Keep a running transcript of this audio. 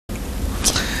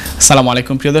আসসালামু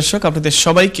আলাইকুম প্রিয় দর্শক, আপনাদের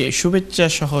সবাইকে শুভেচ্ছা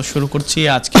সহ শুরু করছি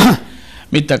আজকে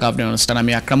মিথ্যা গভর্নর অনুষ্ঠান।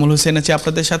 আমি আকরামুল হোসেন আছি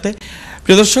আপনাদের সাথে।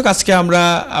 প্রিয় দর্শক, আজকে আমরা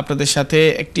আপনাদের সাথে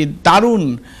একটি দারুণ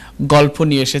গল্প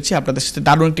নিয়ে এসেছি। আপনাদের সাথে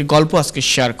দারুণ একটি গল্প আজকে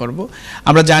শেয়ার করব।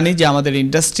 আমরা জানি যে আমাদের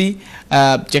ইন্ডাস্ট্রি,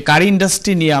 যে কারি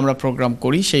ইন্ডাস্ট্রি নিয়ে আমরা প্রোগ্রাম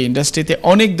করি, সেই ইন্ডাস্ট্রিতে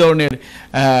অনেক ধরনের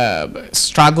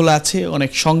স্ট্রাগল আছে,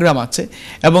 অনেক সংগ্রাম আছে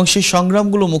এবং সেই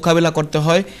সংগ্রামগুলো মোকাবেলা করতে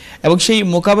হয় এবং সেই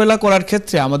মোকাবেলা করার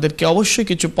ক্ষেত্রে আমাদেরকে অবশ্যই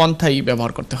কিছু পন্থাই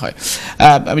ব্যবহার করতে হয়।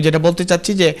 আমি যেটা বলতে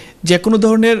চাচ্ছি যে কোনো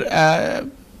ধরনের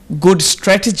গুড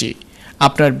স্ট্র্যাটেজি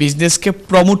আপনার বিজনেসকে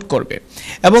প্রমোট করবে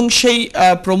এবং সেই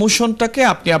প্রমোশনটাকে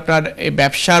আপনি আপনার এই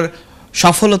ব্যবসার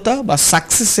সফলতা বা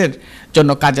সাকসেসের জন্য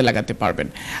কাজে লাগাতে পারবেন।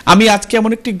 আমি আজকে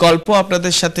এমন একটি গল্প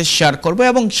আপনাদের সাথে শেয়ার করব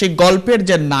এবং সেই গল্পের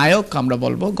যে নায়ক আমরা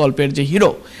বলবো, গল্পের যে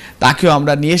হিরো, তাকেও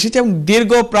আমরা নিয়ে এসেছি এবং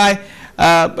দীর্ঘ প্রায়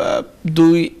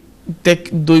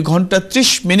 2 ঘন্টা 30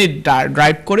 মিনিট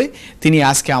ড্রাইভ করে তিনি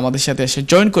আজকে আমাদের সাথে এসে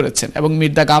জয়েন করেছেন এবং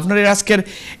মিট দ্য গভর্নরের আজকের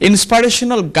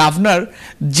ইন্সপিরেশনাল গভর্নর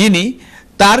যিনি,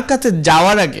 তার কাছে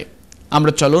যাওয়ার আগে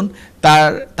আমরা চলুন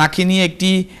তাকে নিয়ে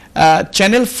একটি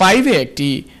চ্যানেল 5-এ একটি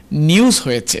নিউজ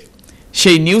হয়েছে,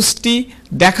 সেই নিউজটি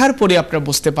দেখার পরে আপনারা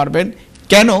বুঝতে পারবেন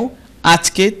কেন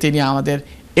আজকে তিনি আমাদের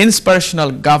ইন্সপিরেশনাল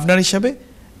গভর্নর হিসেবে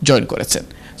জয়েন করেছেন।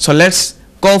 So let's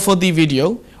go for the video.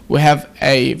 We have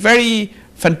a very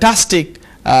fantastic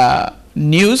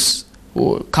news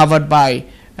covered by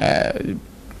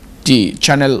the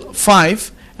channel 5,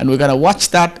 and we're gonna watch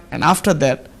that, and after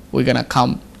that we're gonna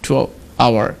come to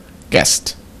our guest.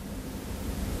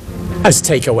 As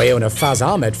takeaway owner Faz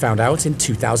Ahmed found out in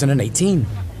 2018.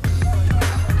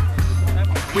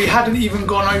 We hadn't even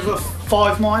gone over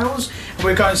 5 miles, and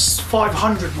we're going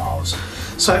 500 miles.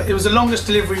 So it was the longest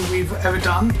delivery we've ever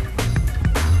done.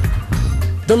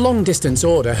 The long-distance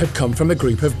order had come from a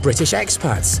group of British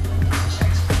expats.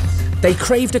 They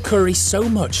craved a curry so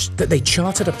much that they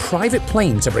chartered a private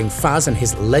plane to bring Faz and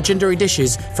his legendary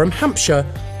dishes from Hampshire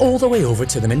all the way over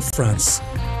to them in France.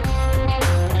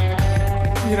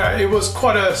 You know, it was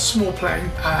quite a small plane,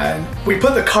 and we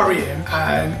put the curry in,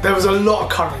 and there was a lot of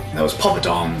curry. There was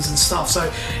poppadoms and stuff, so,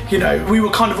 you know, we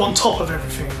were kind of on top of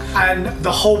everything, and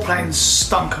the whole plane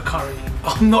stunk of curry.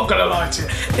 I'm not gonna lie to you.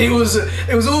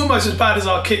 It was almost as bad as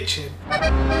our kitchen.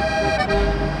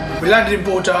 We landed in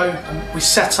Bordeaux and we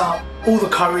set up all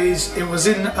the curries. It was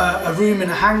in a room in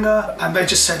a hangar, and they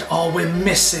just said, "Oh, we're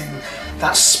missing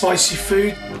that spicy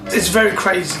food." It's very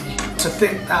crazy to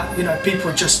think that, you know, people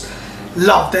just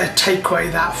love their takeaway,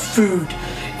 that food,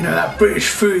 you know, that British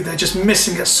food. They're just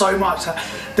missing it so much that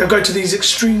they'll go to these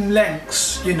extreme lengths,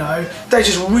 you know. They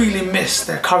just really miss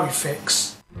their curry fix.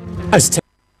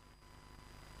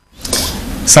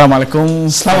 Assalamu alaikum.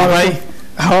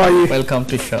 How are you? Welcome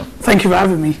to the show. Thank you for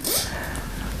having me.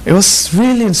 It was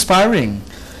really inspiring.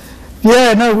 Yeah,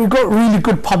 no, we got really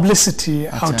good publicity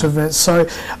out of it. So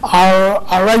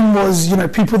our aim was, you know,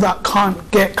 people that can't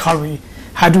get curry,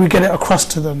 how do we get it across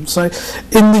to them? So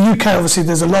in the UK, obviously,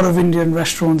 there's a lot of Indian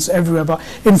restaurants everywhere, but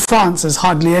in France, there's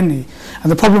hardly any. And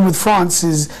the problem with France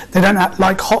is they don't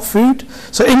like hot food.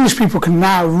 So English people can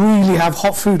now really have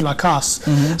hot food like us.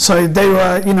 So they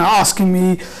were, you know,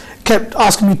 kept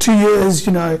asking me 2 years,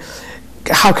 you know,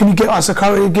 how can you get us a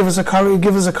curry? Give us a curry,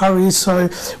 give us a curry. So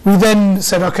we then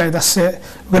said, okay, that's it.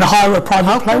 We're going to hire a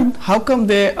private plane. How come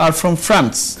they are from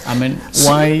France? I mean,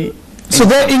 why? So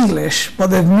they're English, but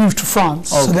they've moved to France,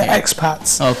 so they're expats.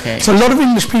 Okay. So a lot of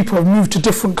English people have moved to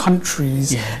different countries,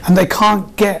 and they can't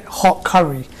get hot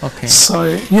curry. Okay. So,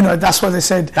 you know, that's why they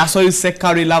said... That's why you say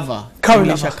curry lover. Curry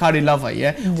English lover. Are curry lover,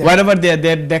 yeah? Wherever they're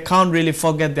there, they can't really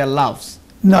forget their loves.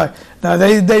 No,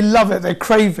 they love it, they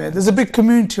crave it. There's a big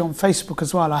community on Facebook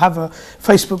as well. I have a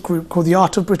Facebook group called The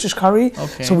Art of British Curry.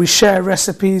 Okay. So we share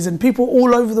recipes, and people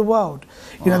all over the world.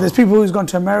 You know, there's people who's gone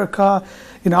to America.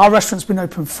 You know, our restaurant's been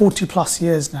open 40 plus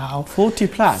years now. 40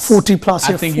 plus? 40 plus,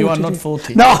 I think 40 you are not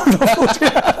 40. No, I'm not 40.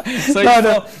 So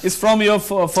it's from your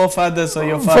forefathers or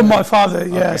your father? From my father,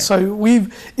 yeah. Okay. So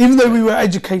even though we were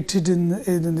educated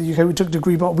in the UK, we took a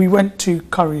degree, but we went to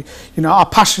curry. You know, our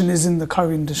passion is in the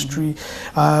curry industry.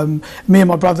 Me and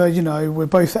my brother, you know,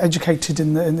 we're both educated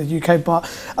in the UK, but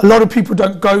a lot of people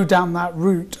don't go down that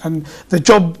route, and the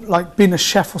job, like being a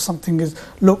chef or something, is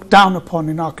looked down upon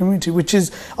in our community, which is,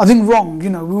 I think, wrong.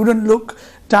 You know, we wouldn't look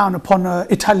down upon an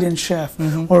Italian chef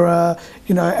or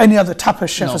you know, any other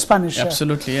tapas chef, a Spanish chef.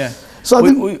 Absolutely, yeah. So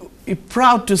we're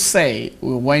proud to say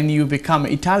when you become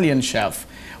Italian chef,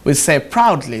 we say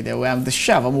proudly that I'm the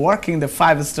chef, I'm working in the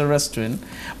 5-star restaurant,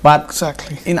 but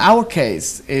exactly. In our case,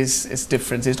 it's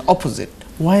different, it's opposite.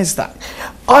 Why is that?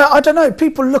 I don't know.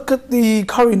 People look at the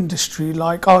curry industry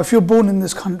like, oh, if you're born in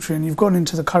this country and you've gone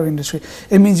into the curry industry,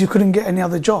 it means you couldn't get any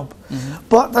other job.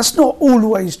 but that's not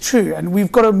always true, and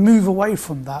we've got to move away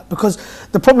from that, because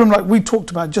the problem, like we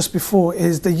talked about just before,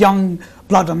 is the young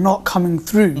blood are not coming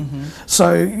through.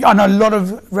 So I know a lot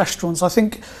of restaurants, I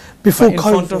think before But in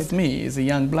COVID, front of me is a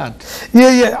young blood.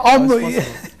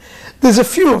 there's a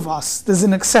few of us, there's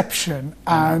an exception,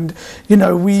 and you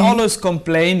know, we Always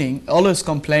complaining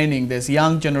there's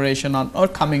young generation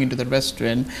not coming into the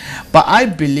restaurant. But I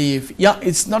believe, yeah,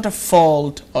 it's not a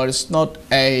fault, or it's not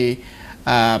a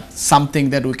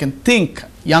something that we can think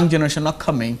young generation not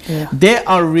coming. They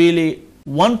are really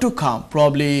want to come,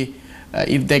 probably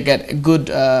if they get a good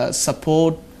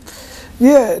support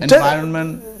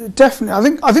environment.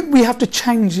 Definitely. I think we have to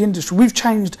change the industry. We've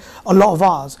changed a lot of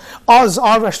ours.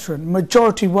 Our restaurant,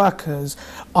 majority workers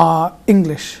are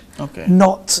English,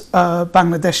 not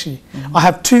Bangladeshi. I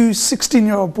have two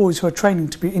 16-year-old boys who are training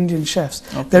to be Indian chefs.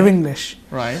 They're English.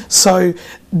 Right. So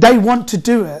they want to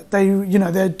do it.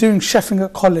 They're doing chefing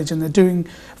at college, and they're doing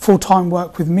full-time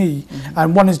work with me,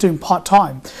 and one is doing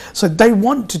part-time. So they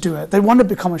want to do it. They want to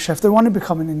become a chef. They want to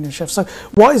become an Indian chef. So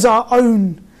what is our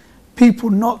own people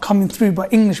not coming through,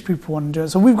 but English people want to do it?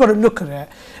 So we've got to look at it,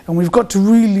 and we've got to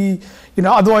really,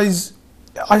 otherwise,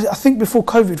 I think before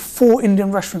COVID, 4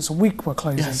 Indian restaurants a week were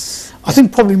closing. I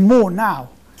think probably more now.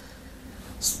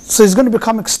 So it's going to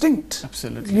become extinct.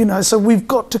 Absolutely. So we've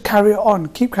got to carry it on,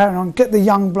 keep carrying on, get the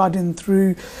young blood in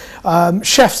through.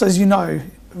 Chefs, as you know,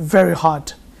 very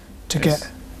hard to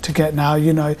get now,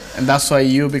 And that's why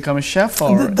you become a chef,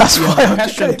 or that's you why have I'm a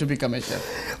passion to become a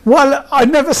chef? Well, I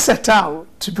never set out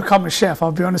to become a chef,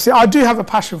 I'll be honest. I do have a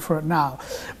passion for it now,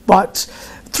 but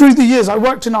through the years, I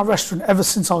worked in our restaurant ever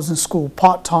since I was in school,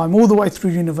 part-time, all the way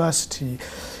through university.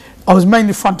 I was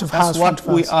mainly front of house. That's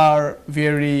what we are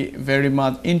very, very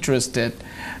much interested,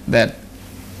 that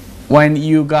when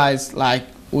you guys, like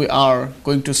we are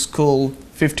going to school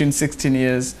 15, 16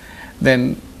 years,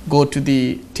 then go to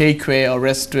the takeaway or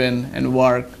restaurant and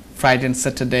work Friday and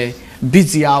Saturday,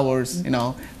 busy hours,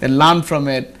 then learn from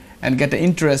it and get the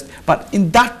interest. But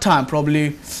in that time,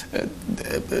 probably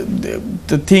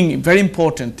the thing, very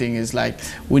important thing is, like,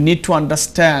 we need to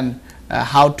understand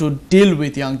how to deal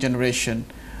with young generation.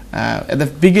 At the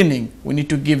beginning, we need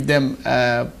to give them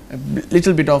a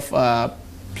little bit of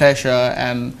pleasure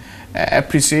and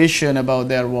appreciation about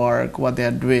their work, what they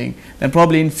are doing. Then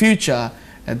probably in future,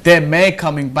 they may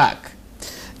coming back.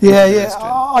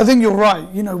 I think you're right.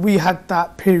 We had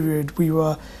that period we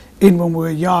were in when we were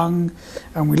young,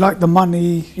 and we liked the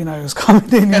money, it was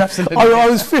coming in. I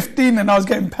was 15 and I was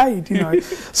getting paid,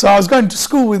 so I was going to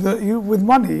school with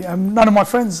money, and none of my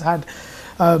friends had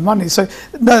money. So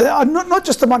no, not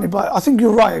just the money, but I think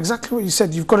you're right, exactly what you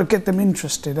said. You've got to get them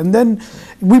interested. And then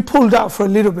we pulled out for a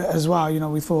little bit as well.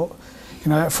 We thought,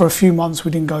 for a few months we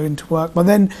didn't go into work, but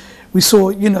then we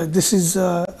saw, this is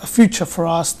a future for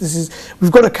us. We've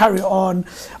got to carry it on.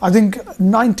 I think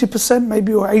 90%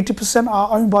 maybe, or 80%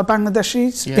 are owned by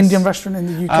Bangladeshis. Indian restaurant in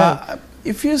the UK.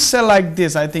 If you say like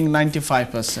this, I think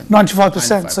 95%.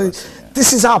 95%. So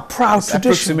this is our proud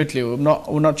tradition. Approximately,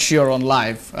 we're not sure on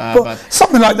live, but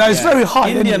something like that is very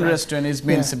high. Indian restaurant is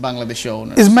mainly Bangladeshi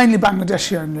owners. It's mainly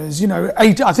Bangladeshi owners.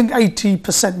 I think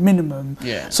 80% minimum.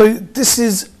 So this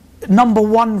is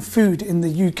 #1 food in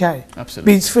the UK.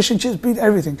 Absolutely. Beats fish and chips, beat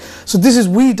everything. So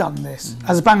we done this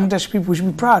as Bangladeshi people. We should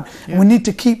be proud, and we need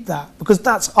to keep that, because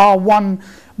that's our one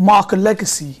mark of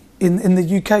legacy in the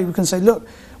UK. We can say, look,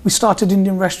 we started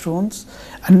Indian restaurants,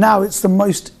 and now it's the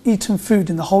most eaten food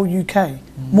in the whole UK,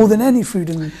 more than any food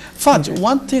in. Fudge,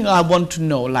 one thing I want to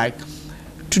know, like,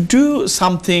 to do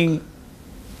something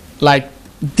like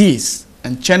this,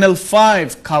 and Channel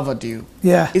 5 covered you.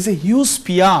 Is a huge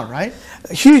PR, right?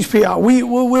 Huge PR.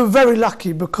 We're very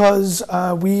lucky, because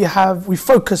we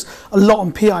focus a lot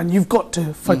on PR, and you've got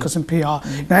to focus on PR.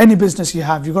 Now, any business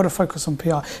you've got to focus on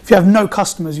PR. If you have no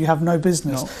customers, you have no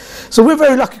business. So we're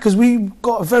very lucky, because we've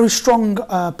got a very strong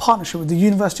partnership with the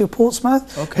University of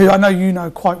Portsmouth, who I know you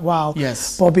know quite well.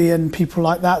 Bobby and people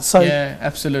like that. So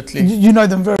absolutely. You know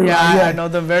them very well. I know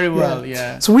them very well.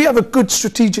 So we have a good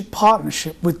strategic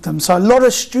partnership with them. So a lot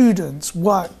of students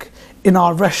work in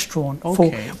our restaurant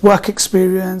for work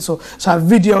experience, so I have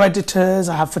video editors,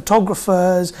 I have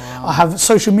photographers, I have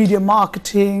social media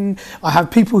marketing, I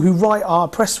have people who write our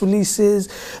press releases.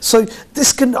 So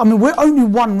we're only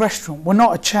one restaurant, we're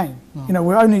not a chain.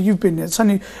 You've been there, it's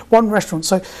only one restaurant.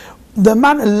 So the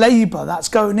amount of labour that's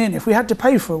going in, if we had to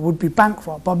pay for it, would be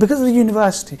bankrupt. But because of the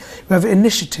university, we have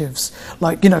initiatives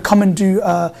like, come and do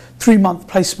a 3-month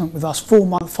placement with us,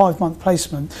 4-month, 5-month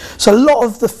placement. So a lot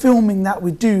of the filming that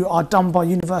we do are done by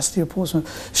University of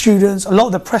Portsmouth students. A lot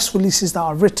of the press releases that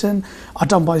are written are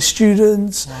done by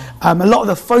students. A lot of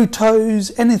the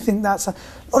photos, anything that's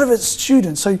lot of it's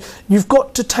students. So you've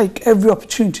got to take every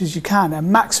opportunity as you can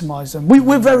and maximise them.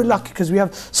 We're very lucky because we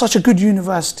have such a good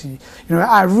university, you know,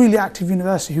 a really active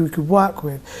university who we could work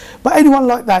with. But anyone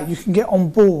like that, you can get on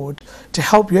board to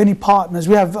help you. Any partners,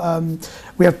 we have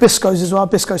Bisco's as well,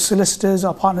 Bisco solicitors,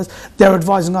 our partners. They're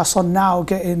advising us on now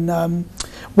getting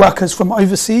workers from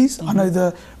overseas. I know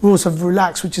the rules have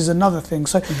relaxed, which is another thing.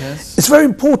 So it's very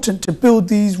important to build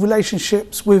these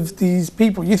relationships with these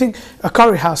people. You think a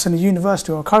curry house and a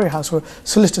university, or a curry house or a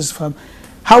solicitor's firm,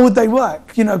 how would they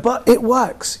work? You know, but it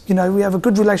works. You know, we have a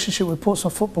good relationship with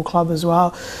Portsmouth Football Club as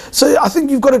well. So I think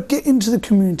you've got to get into the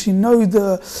community, know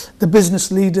the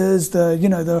business leaders,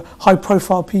 the high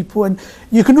profile people, and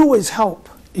you can always help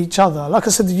each other. Like I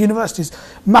said, the university is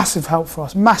massive help for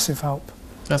us, massive help.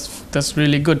 That's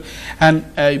really good. And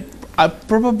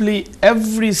probably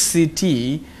every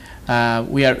city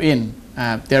we are in,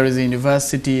 there is a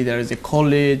university, there is a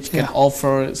college, can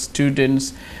offer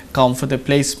students come for the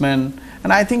placement.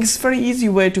 And I think it's a very easy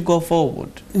way to go forward.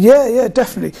 Yeah,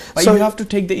 definitely. But so you have to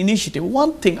take the initiative.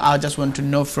 One thing I just want to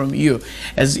know from you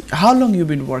is how long you've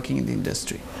been working in the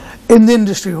industry? In the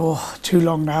industry, too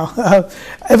long now.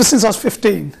 Ever since I was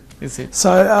 15. Is it?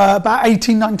 So about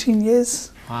 18, 19 years.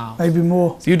 Wow. Maybe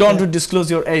more. So you don't want to disclose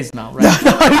your age now, right?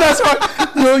 No, that's right.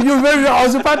 You're very right. I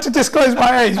was about to disclose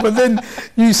my age, but then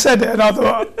you said it and I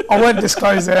thought I won't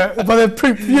disclose it. But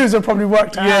the views have probably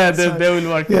worked out. Yeah, they will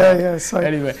work out. Yeah. So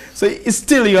anyway, so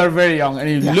still you are very young and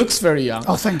it looks very young.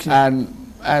 Oh, thank you.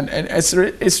 And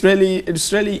it's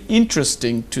really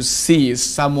interesting to see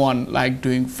someone like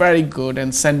doing very good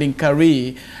and sending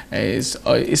curry is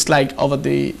like over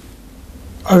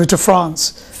to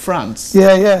France.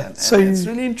 Yeah. So it's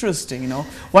really interesting, you know.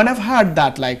 When I've heard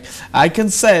that, like I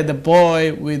can say the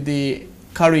boy with the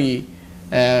curry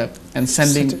and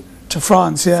sending to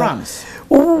France. Yeah. France.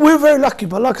 Well, we're very lucky,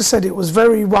 but like I said, it was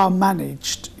very well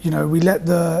managed. You know, we let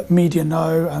the media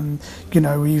know, and you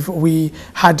know, we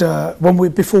had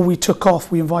before we took off,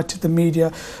 we invited the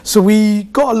media, so we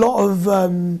got a lot of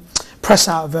press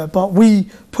out of it, but we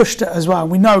pushed it as well.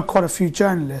 And we know quite a few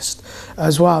journalists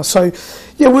as well. So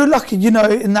yeah, we're lucky, you know,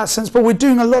 in that sense, but we're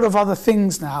doing a lot of other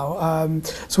things now.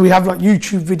 So we have like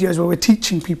YouTube videos where we're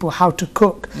teaching people how to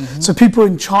cook. So people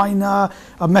in China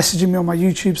are messaging me on my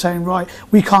YouTube saying, right,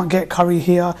 we can't get curry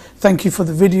here. Thank you for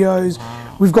the videos. Wow.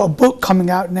 We've got a book coming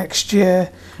out next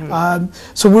year.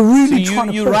 So we're really trying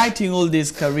to you're writing all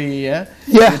this curry, yeah?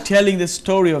 Yeah. You're telling the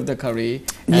story of the curry,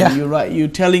 and you're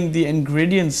telling the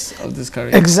ingredients of this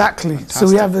curry. Exactly. Fantastic. So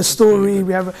we have a story,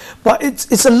 but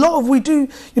it's a lot of, we do,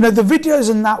 you know, the videos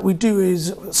and that we do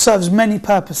serves many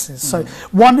purposes. So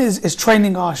one is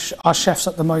training our chefs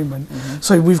at the moment.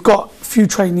 So we've got a few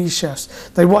trainee chefs.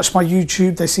 They watch my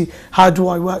YouTube, they see how do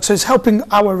I work. So it's helping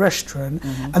our restaurant,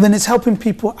 and then it's helping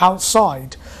people outside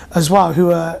as well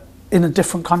who are in a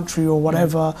different country or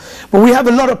whatever. But we have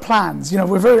a lot of plans, you know,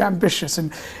 we're very ambitious,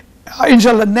 and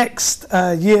inshallah next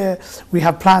year we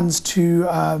have plans to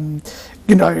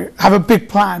you know, have a big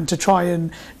plan to try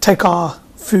and take our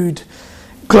food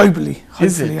globally,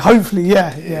 hopefully. Hopefully,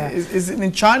 yeah. Is it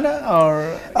in China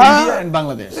or India and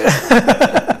Bangladesh?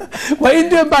 Well,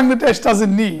 India and Bangladesh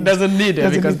doesn't need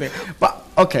it. But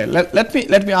okay,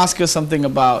 let me ask you something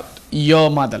about your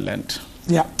motherland.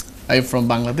 Yeah. Are you from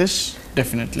Bangladesh?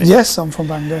 Definitely. Yes, I'm from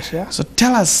Bangladesh, yeah. So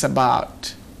tell us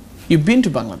about, you've been to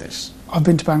Bangladesh? I've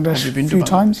been to Bangladesh a few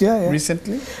times, yeah.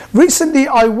 Recently? Recently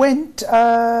I went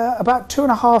about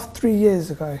 2.5, 3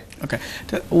 years ago. Okay.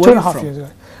 2.5 years ago.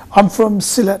 I'm from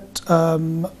Sylhet,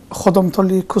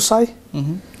 Khodomtoli, Kusai.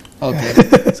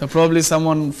 Okay. So probably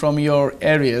someone from your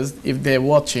areas, if they're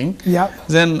watching,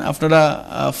 then after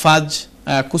the Faj,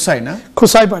 Kusai, na?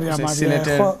 Kusai bari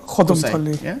amar,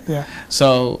 Khodomtoli.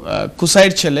 So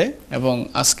Kusair chele এবং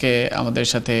আজকে আমাদের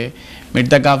সাথে meet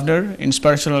the governor,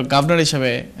 inspirational governor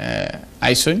হিসেবে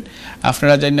আইসুন।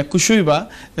 আপনারা জানেন না কুশুইবা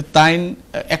তাইন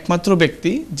একমাত্র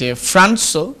ব্যক্তি যে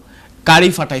ফ্রান্সও কারি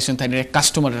ফাটাইছেন তাইনের এক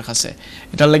কাস্টমারের কাছে।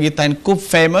 এটার লাগি তাইন খুব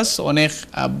ফেমাস, অনেক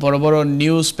বড় বড়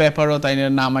নিউজ পেপারও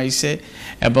তাইনের নাম আইছে,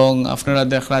 এবং আপনারা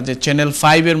দেখলা যে চ্যানেল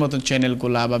 5 এর মতো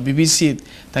চ্যানেলগুলা বা বিবিসি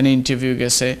তাইন ইন্টারভিউ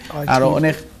গেছে, আর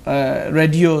অনেক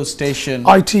radio station,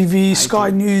 ITV, Sky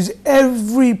News,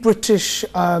 every British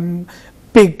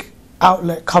big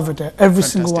outlet covered it, every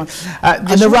single one,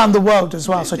 and around the world as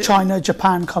well. So China,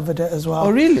 Japan covered it as well.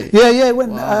 Oh really? Yeah, it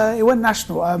went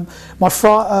national. My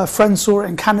friends saw it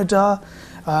in Canada,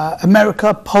 America,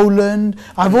 Poland.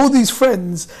 I have all these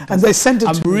friends, and they sent it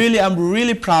to me. I'm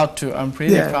really proud to. I'm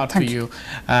really proud for you.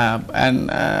 And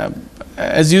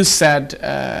as you said,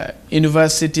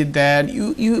 university there,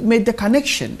 you made the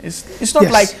connection. It's not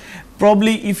like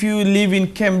probably if you live in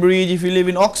Cambridge, if you live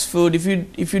in Oxford,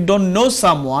 if you don't know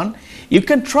someone, you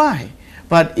can try.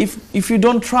 But if you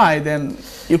don't try, then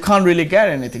you can't really get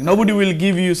anything. Nobody will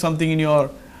give you something in your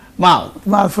mouth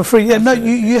for free. Yeah, no,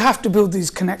 you have to build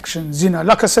these connections. You know,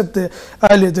 like I said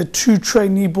earlier, the 2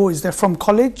 trainee boys, they're from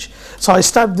college. So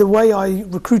the way I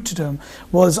recruited them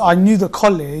was I knew the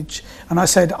college, and I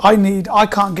said, I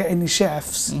can't get any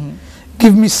chefs.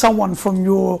 Give me someone from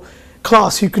your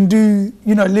class who can do,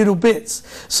 you know, little bits.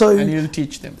 So and you'll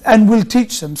teach them. And we'll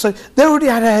teach them. So they already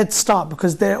had a head start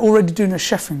because they're already doing a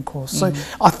chefing course. So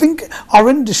I think our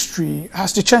industry has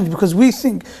to change because we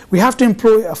think we have to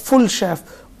employ a full chef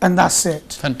and that's it.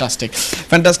 Fantastic.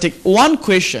 Fantastic. One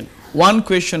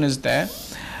question is there.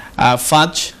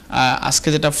 Faj, আজকে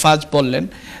যেটা ফাজ বললেন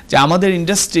যে আমাদের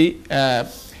industry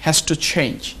has to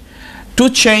change. To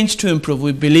change, to improve,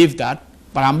 we believe that.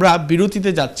 But আমরা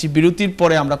বিরতিতে যাচ্ছি, বিরতির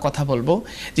পরে আমরা কথা বলবো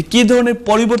যে কি ধরনের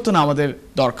পরিবর্তন আমাদের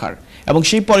দরকার এবং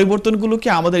সেই পরিবর্তনগুলো কি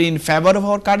আমাদের in favor of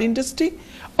our car industry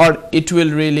or it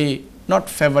will really not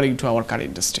favoring to our car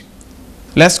industry.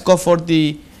 Let's go for the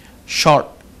short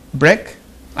break.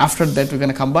 After that, we're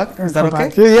going to come back. Is that okay?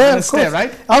 Yeah, of stay, course.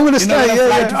 right? I'm going to stay. You're not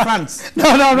Yeah, fly to France. No,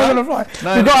 I'm not going to fly.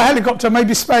 We've got a helicopter,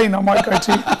 maybe Spain. I might go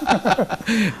to.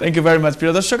 Thank you very much,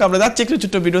 প্রিয় দর্শক। আমরা যাচ্ছি একটু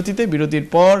ছোট্ট বিরতিতে। বিরতির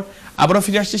পর আবারও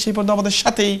ফিরে আসছি, সেই পর্যন্ত আমাদের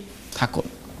সাথেই থাকুন।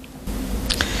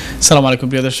 আসসালামু আলাইকুম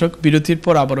প্রিয় দর্শক, বিরতির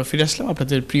পর আবারও ফিরে আসলাম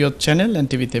আপনাদের প্রিয় চ্যানেল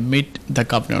এনটিভিতে মিট দ্য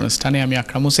গভর্নর অনুষ্ঠানে। আমি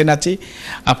আকরাম হোসেন আছি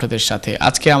আপনাদের সাথে।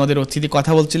 আজকে আমাদের অতিথি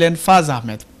কথা বলছিলেন ফাজ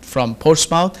আহমেদ ফ্রম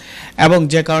পোর্টসমাউথ, এবং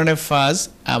যে কারণে ফাজ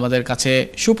আমাদের কাছে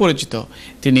সুপরিচিত,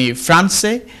 তিনি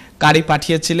ফ্রান্সে কারি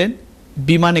পাঠিয়েছিলেন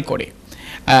বিমানে করে,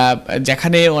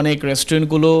 যেখানে অনেক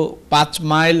রেস্টুরেন্টগুলো 5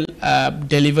 মাইল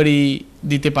ডেলিভারি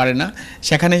দিতে পারে না,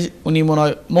 সেখানে উনি মনে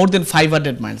হয় more than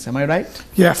 500 miles, am I right?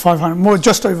 Yeah, 500, more,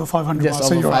 just over 500 yes,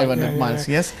 miles. Over so 500 miles,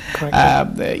 yes.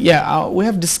 We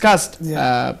have discussed.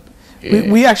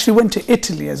 We actually went to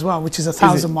Italy as well, which is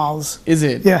 1,000 miles. Is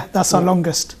it? Yeah, that's our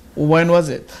longest. When was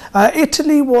it?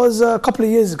 Italy was a couple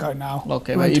of years ago now.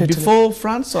 Okay, before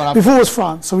France or after? Before was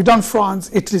France. So we've done France,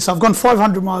 Italy. So I've gone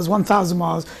 500 miles, 1,000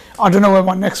 miles. I don't know where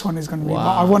my next one is going to be,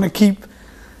 but I want to keep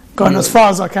going as far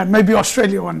as I can. Maybe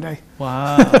Australia one day.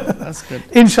 Wow, that's good.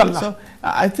 Inshallah. So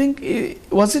I think,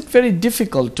 was it very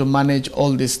difficult to manage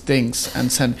all these things and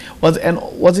send?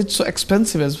 Was it so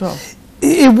expensive as well?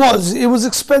 It was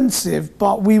expensive,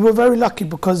 but we were very lucky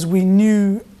because we knew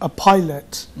a pilot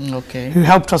who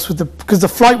helped us with because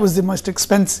the flight was the most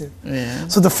expensive. Yeah.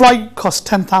 So the flight cost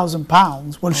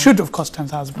 £10,000. Well, it should have cost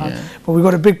 £10,000, but we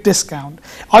got a big discount.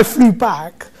 I flew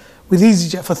back with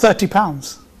EasyJet for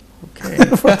 £30. Okay.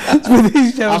 With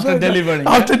EasyJet, after delivering.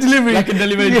 After delivering. Like a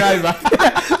delivery driver.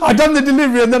 I'd done the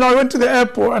delivery and then I went to the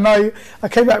airport and I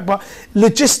came back. But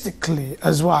logistically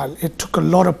as well, it took a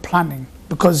lot of planning.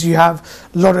 Because you have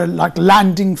a lot of like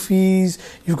landing fees,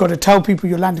 you've got to tell people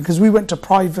you're landing, because we went to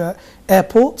private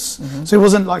airports, so it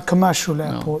wasn't like commercial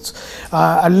airports.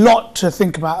 A lot to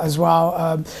think about as well.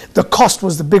 The cost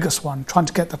was the biggest one, trying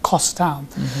to get the cost down.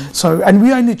 So, and we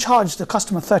only charged the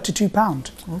customer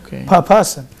 £32 per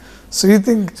person. So you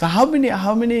think. So how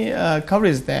many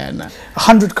curries there?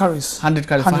 100 curries. 100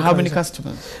 curries. For how many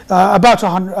customers? About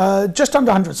 100, just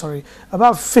under 100. Sorry,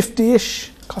 about 50-ish.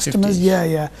 Customers, 50.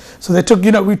 yeah. So they took,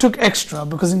 we took extra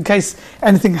because in case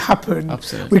anything happened,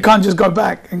 absolutely, we can't just go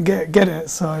back and get it.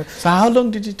 So how long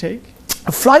did it take?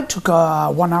 A flight took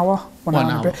 1 hour. 1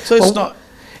 hour. So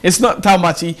it's not that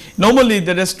much. Normally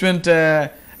the restaurant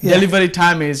delivery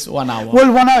time is 1 hour.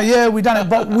 Well, 1 hour, yeah, we done it,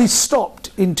 but we stopped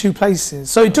in 2 places,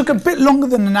 so it took a bit longer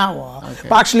than an hour.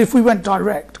 But actually, if we went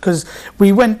direct, because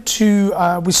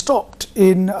we stopped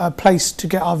in a place to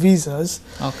get our visas.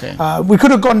 We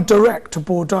could have gone direct to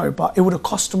Bordeaux, but it would have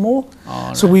cost more.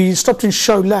 So we stopped in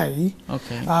Cholet,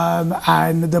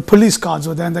 and the police guards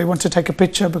were there, and they wanted to take a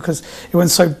picture because it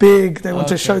went so big. They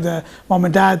wanted to show their mom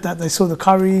and dad that they saw the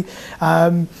curry.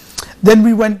 Then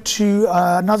we went to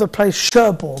another place,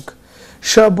 Cherbourg.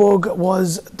 Cherbourg was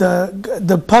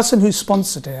the person who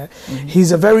sponsored it.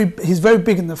 He's very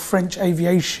big in the French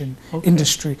aviation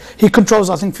industry. He controls,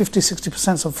 I think,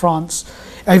 50-60% of France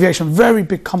aviation. Very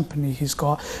big company he's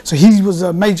got. So he was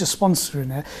a major sponsor in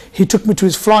it. He took me to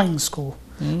his flying school.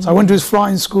 So I went to his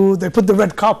flying school. They put the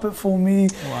red carpet for me,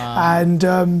 and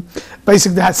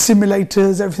basically they had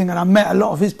simulators, everything, and I met a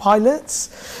lot of his pilots.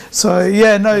 So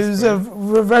yeah, no, it was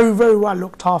very, very well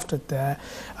looked after there.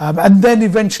 And then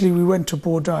eventually we went to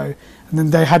Bordeaux, and then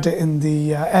they had it in the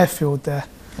airfield there.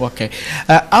 Okay.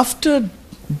 After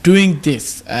doing this,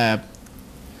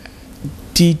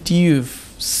 did you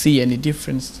see any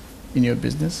difference in your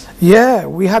business? Yeah,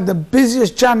 we had the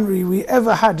busiest January we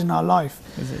ever had in our life.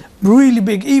 Is it? Really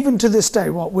big, even to this day.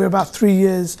 We're about 3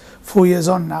 years, 4 years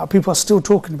on now. People are still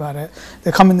talking about it.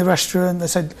 They come in the restaurant, they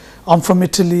said, I'm from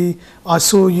Italy, I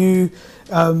saw you,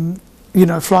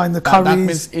 flying the curries. That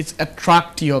means it's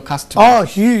attract your customers. Oh,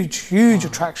 huge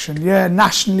attraction. Yeah,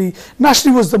 nationally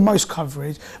was the most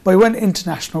coverage, but it went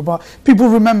international. But people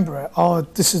remember it. Oh,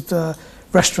 this is the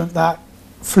restaurant that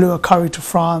flew a curry to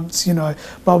France, blah,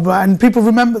 blah. And people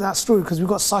remember that story because we've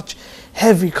got such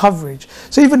heavy coverage.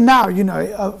 So even now,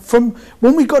 from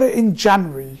when we got it in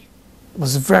January, it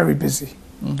was very busy.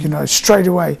 Straight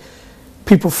away,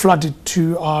 people flooded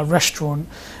to our restaurant.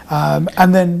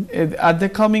 And then... Are they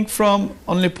coming from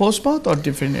only Portsmouth or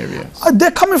different areas?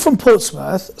 They're coming from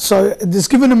Portsmouth, so it's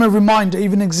given them a reminder,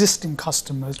 even existing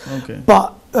customers. Okay.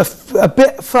 But a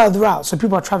bit further out, so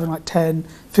people are travelling like 10,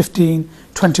 15,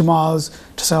 20 miles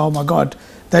to say, oh my God,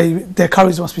 their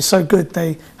curries must be so good,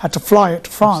 they had to fly it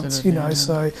to France, Absolutely,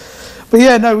 so... But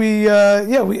yeah, no,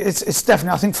 it's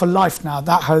definitely, I think for life now,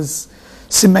 that has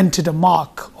cemented a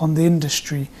mark on the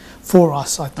industry for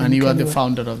us, I think. And you are the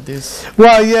founder of this?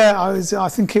 Well, yeah, I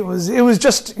think it was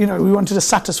just, we wanted to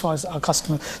satisfy our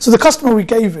customer. So the customer we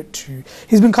gave it to,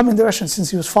 he's been coming to the restaurant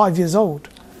since he was 5 years old.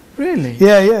 Really?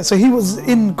 Yeah. So he was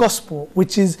in Gosport,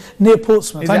 which is near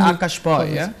Portsmouth. He's an Akash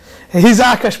boy, yeah? He's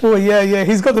an Akash boy, yeah.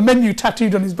 He's got the menu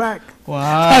tattooed on his back.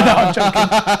 Wow. No, I'm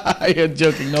joking. You're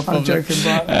joking, no problem. I'm joking,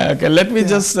 but... okay, let me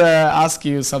just ask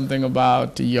you something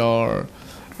about your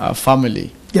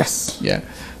family. Yes. Yeah.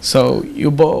 So you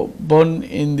born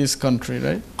in this country,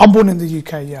 right? I'm born in the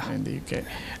UK, yeah. In the UK.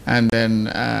 And then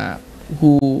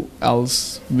who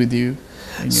else with you in your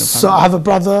family? So I have a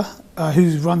brother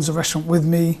who runs a restaurant with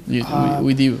me.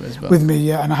 With you as well? With me,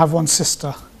 yeah. And I have one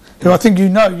sister who I think you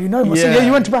know my sister. Yeah,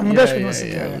 you went to Bangladesh with my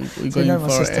sister. Yeah. We're going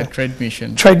for a trade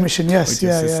mission. Trade mission, yes.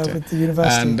 Yeah, with the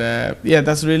university. And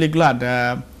that's really glad.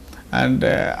 And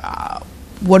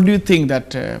what do you think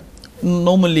that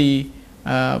normally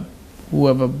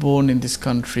whoever born in this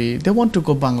country, they want to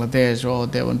go Bangladesh or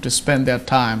they want to spend their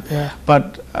time. Yeah.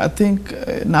 But I think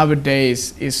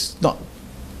nowadays it's not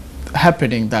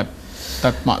happening that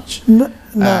much. No.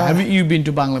 Have you been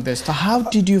to Bangladesh? So how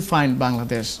did you find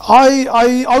Bangladesh?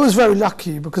 I was very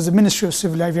lucky because the Ministry of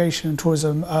Civil Aviation and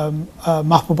Tourism,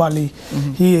 Mahbub Ali,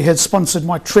 he had sponsored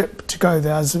my trip to go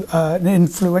there as an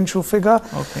influential figure.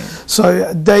 Okay.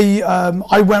 So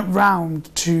I went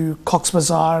round to Cox's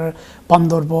Bazar,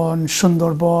 Bandarban,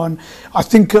 Sundarban, I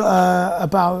think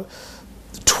about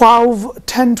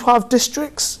 10, 12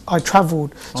 districts I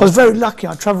travelled. So I was very lucky,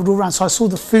 I travelled all around, so I saw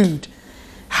the food,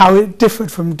 how it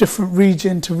differed from different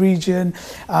region to region,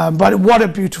 but what a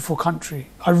beautiful country.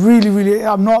 I really,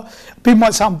 people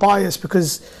might sound biased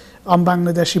because I'm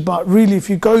Bangladeshi, but really if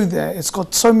you go there, it's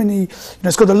got so many,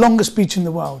 it's got the longest beach in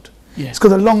the world. Yeah. It's got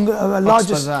the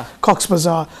largest Cox's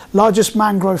Bazar, largest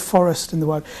mangrove forest in the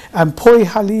world. And Poi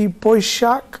Hali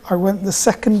Boishak, I went the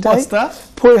second day. What's that?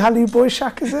 Poi Hali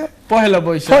Boishak, is it? Pohela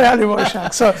Boishak. Poi Hali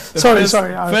Boishak. So,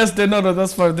 sorry. First day, no,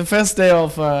 that's for the first day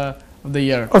of the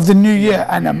year. Of the new year,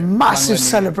 and a massive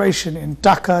celebration in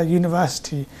Dhaka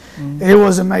University. It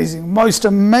was amazing. Most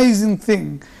amazing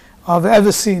thing I've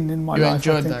ever seen in my life.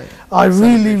 You enjoyed that? I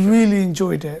really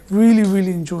enjoyed it.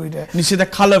 Really enjoyed it. And you see the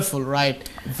colourful, right?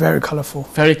 Very colourful.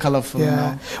 Very colourful.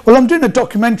 Yeah. Well, I'm doing a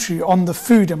documentary on the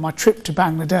food and my trip to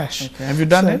Bangladesh. Okay. Have you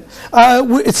done it?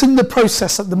 It's in the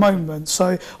process at the moment.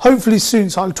 So hopefully soon.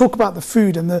 So I'll talk about the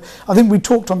food and I think we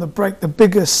talked on the break. The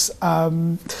biggest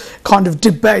kind of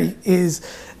debate is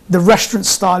the restaurant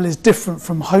style is different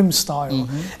from home style,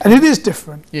 and it is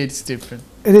different. Yeah, it's different.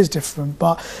 It is different,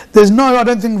 but I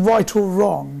don't think right or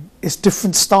wrong. It's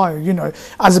different style.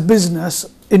 As a business,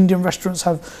 Indian restaurants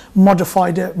have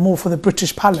modified it more for the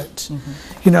British palate.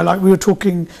 Like we were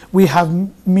talking, we have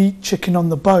meat, chicken on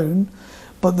the bone,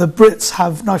 but the Brits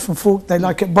have knife and fork. They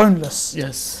like it boneless.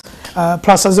 Yes.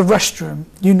 Plus, as a restaurant,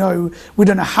 we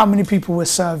don't know how many people we're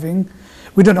serving.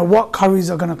 We don't know what curries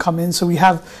are going to come in, so we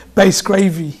have base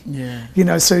gravy. Yeah.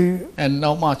 And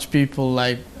not much people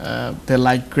they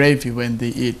like gravy when they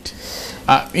eat.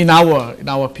 In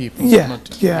our people,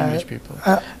 not English people.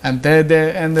 And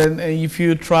then if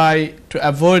you try to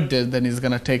avoid this, then it's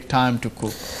going to take time to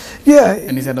cook. Yeah.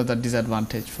 And it's another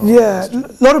disadvantage for us.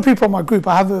 A lot of people on my group,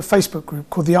 I have a Facebook group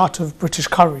called The Art of British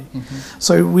Curry.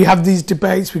 So we have these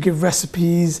debates, we give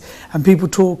recipes, and people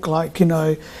talk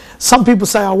some people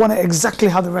say, I want it exactly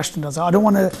how the restaurant does it. I don't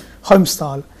want it home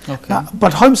style. Okay.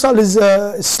 But home style is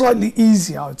slightly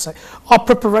easier, I would say. Our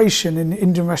preparation in the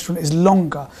Indian restaurant is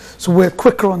longer, so we're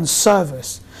quicker on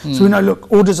service. So we know,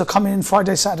 look, orders are coming in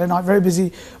Friday, Saturday night, very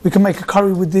busy. We can make a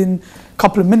curry within a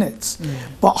couple of minutes.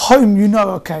 But home, you know,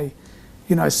 okay,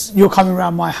 you know, you're coming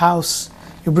around my house,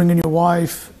 you're bringing your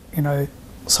wife, you know,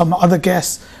 some other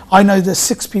guests. I know there's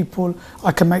 6 people,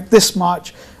 I can make this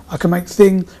much, I can make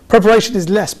thing. Preparation is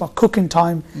less, but cooking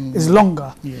time is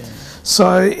longer.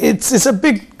 So it's a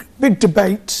big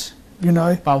debate, you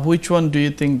know. But which one do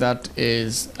you think that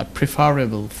is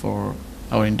preferable for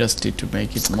our industry to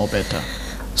make it more better?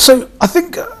 So I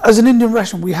think as an Indian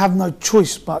restaurant, we have no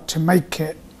choice but to make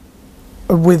it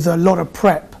with a lot of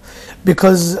prep,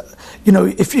 because, you know,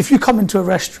 if you come into a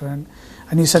restaurant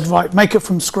and you said, right, make it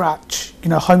from scratch, you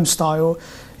know, home style,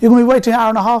 you're going to be waiting an hour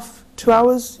and a half, 2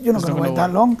 hours. You're not going to wait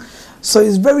that long. So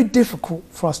it's very difficult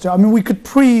for us to. I mean, we could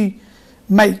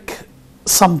pre-make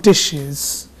some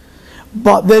dishes,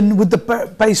 but then with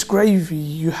the base gravy,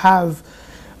 you have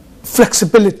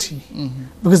flexibility,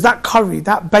 because that curry,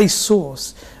 that base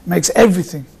sauce, makes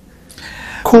everything.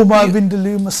 Korma,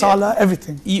 vindaloo, masala,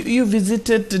 everything. You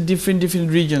visited the different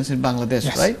regions in Bangladesh,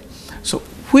 Yes. right? So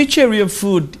which area of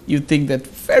food you think that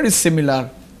very similar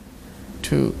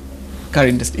to curry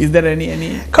industry? Is there any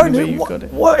way you got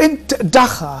it? Well, in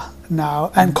Dhaka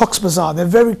now and Cox's Bazar,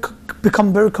 they're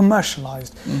become very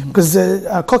commercialized, because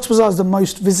Cox's Bazar is the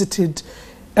most visited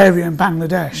area in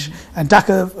Bangladesh, and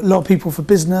Dhaka, a lot of people for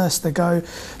business, they go.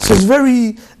 So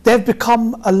they've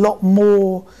become a lot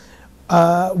more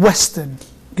Western.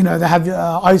 You know, they have.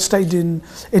 I stayed in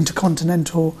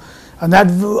Intercontinental, and they had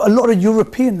a lot of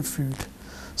European food,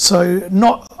 so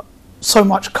not so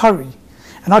much curry.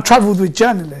 And I travelled with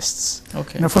journalists,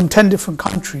 you know, from 10 different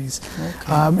countries,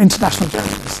 international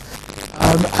journalists.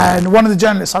 And one of the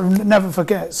journalists I'll never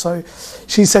forget. So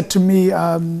she said to me,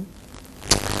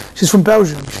 she's from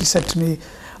Belgium. She said to me,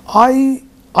 I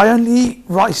only eat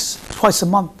rice twice a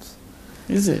month.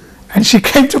 Is it? And she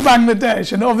came to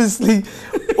Bangladesh, and obviously,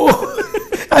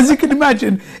 as you can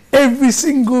imagine, every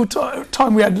single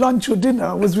time we had lunch or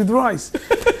dinner was with rice.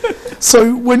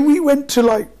 So when we went to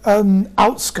like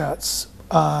outskirts,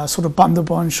 sort of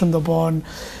Bandarbon, Sundarban,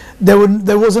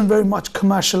 there wasn't very much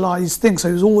commercialized thing, so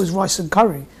it was always rice and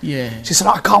curry. Yeah. She said,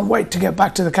 I can't wait to get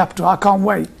back to the capital, I can't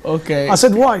wait. Okay. I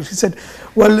said, why? She said,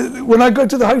 well, when I go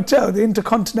to the hotel, the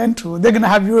Intercontinental, they're going to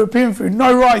have European food,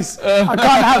 no rice. I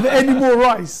can't have any more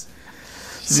rice.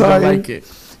 She didn't like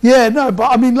it. Yeah, no,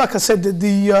 but I mean, like I said,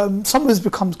 some of it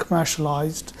becomes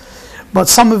commercialized, but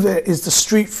some of it is the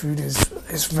street food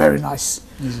is very nice.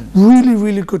 Really,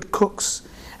 really good cooks.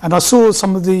 And I saw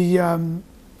some of the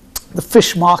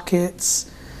fish markets.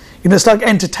 You know, it's like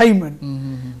entertainment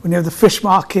when you have the fish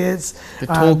markets. They're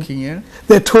talking, yeah?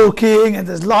 They're talking, and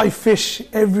there's live fish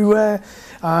everywhere.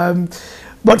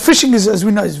 But fishing is, as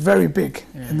we know, is very big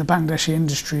in the Bangladeshi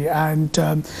industry, and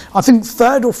I think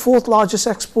 3rd or 4th largest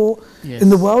export in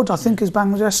the world, I think, is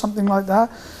Bangladesh, something like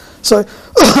that. So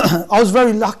I was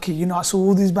very lucky, you know, I saw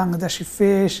all these Bangladeshi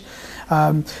fish.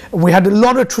 We had a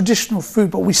lot of traditional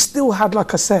food, but we still had,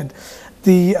 like I said,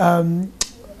 the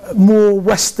more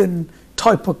Western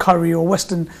type of curry or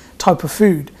Western type of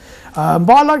food. But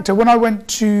I liked it. When I went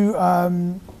to,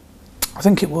 I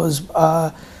think it was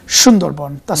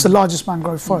Sundarban, that's the largest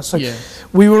mangrove forest. So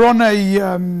we were on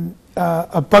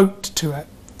a boat to it,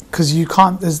 because you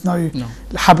can't, there's no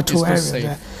habitable area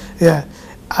there. Yeah.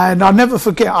 And I'll never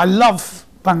forget, I love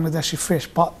Bangladeshi fish,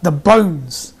 but the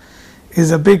bones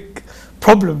is a big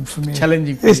problem for me.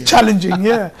 Challenging for It's you. challenging,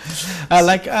 yeah.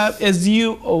 As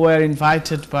you were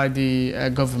invited by the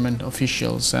government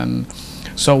officials, and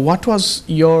so what was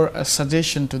your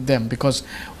suggestion to them? Because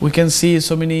we can see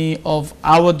so many of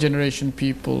our generation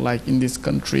people, like in this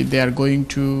country, they are going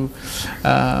to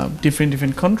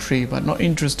different country, but not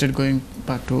interested going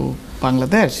back to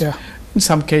Bangladesh. Yeah. In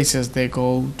some cases, they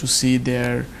go to see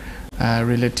their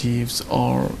relatives,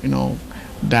 or, you know,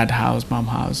 dad house, mom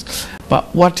house.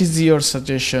 But what is your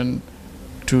suggestion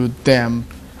to them,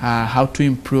 how to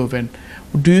improve? And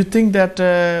do you think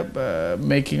that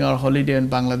making our holiday in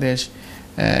Bangladesh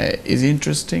is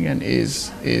interesting and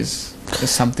is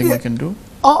something we can do?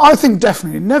 I think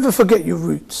definitely. Never forget your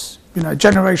roots. You know,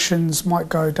 generations might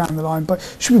go down the line, but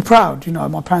you should be proud. You know,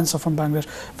 my parents are from Bangladesh,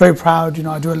 very proud. You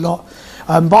know, I do a lot.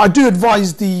 But I do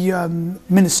advise the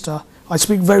minister. I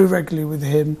speak very regularly with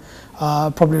him,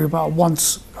 probably about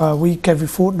once a week, every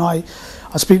fortnight.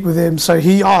 I speak with him. So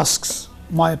he asks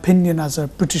my opinion as a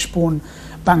British-born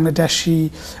Bangladeshi,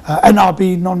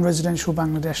 NRB, non-residential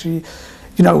Bangladeshi.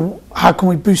 You know, how can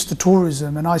we boost the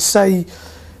tourism? And I say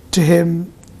to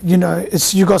him, you know,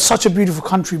 you got such a beautiful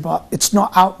country, but it's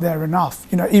not out there enough.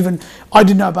 You know, even I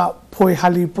didn't know about Poi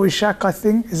Hali Boishak, I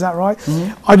think, is that right?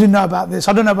 I didn't know about this.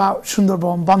 I don't know about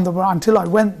Sundarban, Bandarbhan until I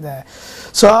went there.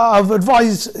 So I've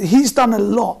advised, he's done a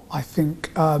lot, I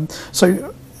think.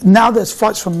 So now there's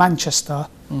flights from Manchester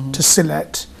to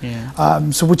Sylhet,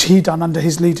 so which he done under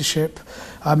his leadership.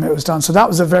 It was done. So that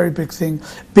was a very big thing.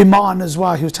 Biman as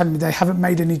well, he was telling me they haven't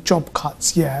made any job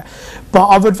cuts yet. But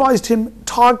I've advised him,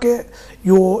 target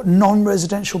your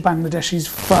non-residential Bangladeshis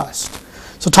first.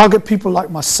 So target people like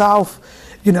myself,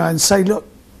 you know, and say, look,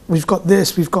 we've got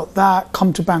this, we've got that,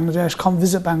 come to Bangladesh, come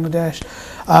visit Bangladesh.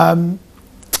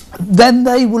 Then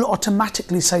they will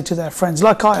automatically say to their friends,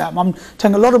 like I am, I'm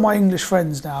telling a lot of my English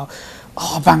friends now,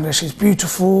 oh, Bangladesh is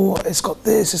beautiful, it's got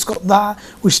this, it's got that,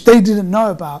 which they didn't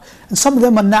know about. And some of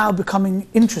them are now becoming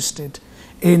interested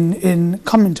in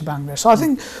coming to Bangladesh. So I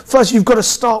think first you've got to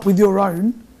start with your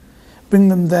own, bring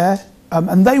them there,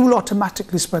 and they will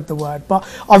automatically spread the word. But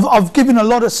I've given a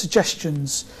lot of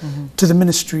suggestions to the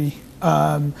ministry.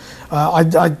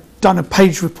 I'd done a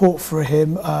page report for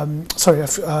him, about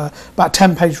a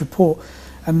 10-page report,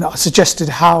 and I suggested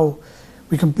how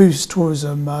we can boost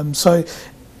tourism. So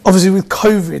obviously with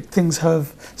COVID, things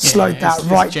have slowed that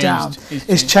right down.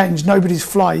 It's changed. Nobody's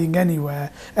flying anywhere.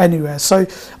 So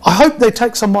I hope they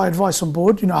take some of my advice on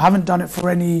board. You know, I haven't done it for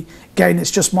any gain.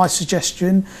 It's just my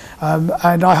suggestion.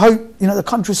 And I hope, you know, the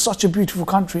country is such a beautiful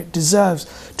country. It deserves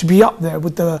to be up there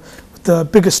with the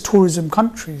biggest tourism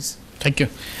countries. Thank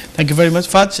you very much,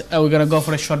 Faj. We're going to go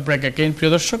for a short break again.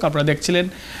 প্রিয় দর্শক, আপনারা দেখছিলেন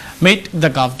Meet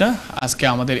the Governor. আজকে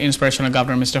আমাদের inspirational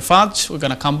governor, Mr. Faj. We're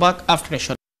going to come back after a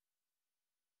short.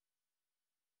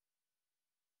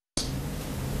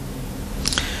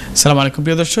 আসসালামু আলাইকুম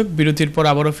প্রিয় দর্শক, বিরতির পর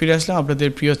আবারও ফিরে আসলাম আপনাদের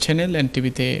প্রিয় চ্যানেল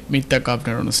এনটিভিতে মিট দ্য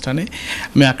গভর্নর অনুষ্ঠানে।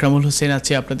 আমি আকরামুল হোসেন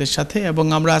আছি আপনাদের সাথে, এবং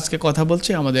আমরা আজকে কথা বলছি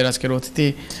আমাদের আজকের অতিথি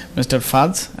মিস্টার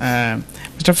ফাজ।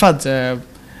 মিস্টার ফাজ,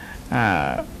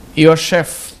 you R chef?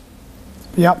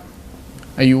 Yep.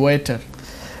 Are you a waiter?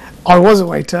 I was a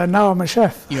waiter, now I'm a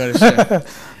chef. You are a chef.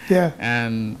 Yeah.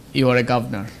 And you are a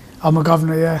governor. I'm a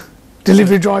governor, yeah.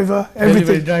 Delivery driver,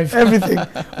 everything. Everything,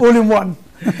 all in one.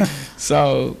 So,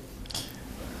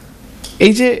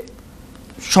 এই যে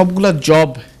সবগুলা job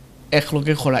এক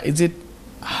লোকে করা, is it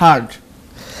hard?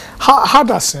 Hard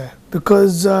আছে,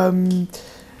 because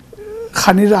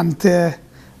খানি রানতে,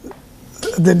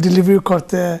 then delivery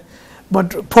করতে, but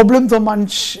problem তো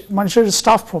মানুষের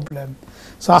staff problem.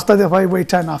 So after the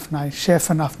waiter enough নাই, chef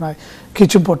enough নাই,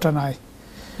 kitchen porter নাই,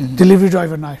 delivery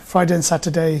driver নাই, Friday and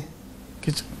Saturday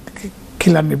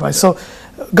খিলান নি ভাই। So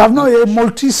governor a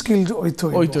multi-skilled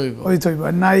হইতো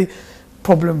নাই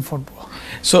problem পড়বো।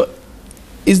 So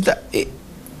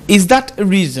is that a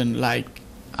reason, like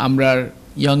our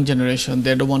young generation,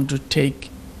 they don't want to take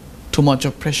too much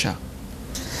of pressure?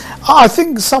 I think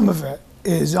some of it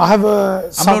is. I have a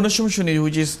assumption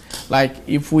which is like,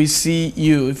 if we see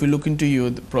you, if we look into you,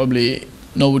 probably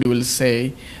nobody will say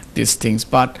these things,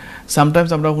 but sometimes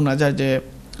আমরা শোনা যায় যে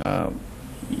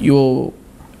you're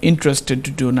interested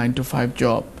to do 9 to 5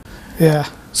 job. Yeah.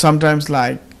 Sometimes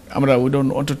like we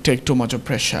don't want to take too much of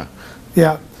pressure.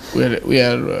 Yeah. We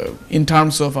are in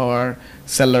terms of our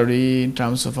salary, in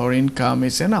terms of our income,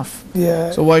 it's enough.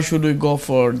 Yeah. So why should we go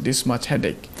for this much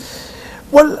headache?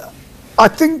 Well, I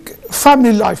think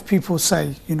family life, people say,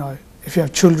 you know, if you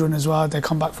have children as well, they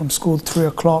come back from school 3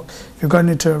 o'clock. If you're going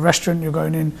into a restaurant, you're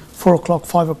going in 4 o'clock,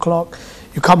 5 o'clock.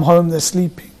 You come home, they're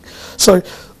sleeping. So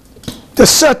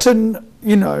there's certain,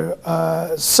 you know,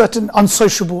 certain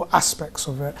unsociable aspects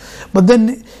of it. But then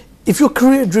if you're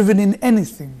career driven in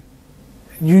anything,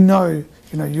 you know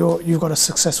you've got a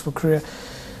successful career.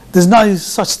 There's no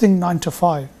such thing 9 to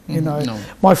 5. You know, no.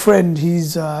 My friend, he's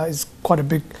quite a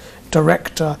big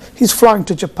director. He's flying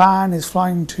to Japan. He's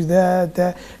flying to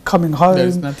there, coming home.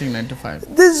 There's nothing 9 to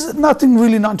 5. There's nothing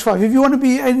really 9 to 5. If you want to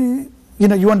be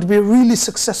you want to be a really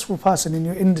successful person in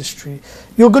your industry,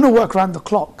 you're going to work around the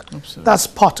clock. Absolutely. That's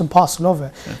part and parcel of it.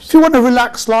 Absolutely. If you want a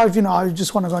relaxed life, you know, I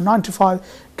just want to go 9 to 5,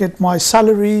 get my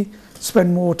salary, spend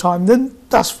more time, then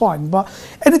that's fine. But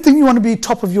anything you want to be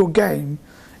top of your game,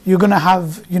 you're going to have,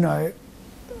 you know,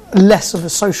 less of a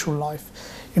social life.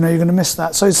 You know, you're going to miss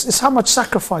that. So it's how much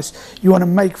sacrifice you want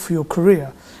to make for your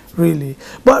career, really.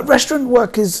 But restaurant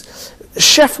work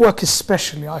chef work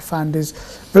especially, I found, is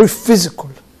very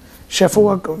physical. Chef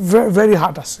work very, very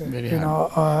hard, I say. Very you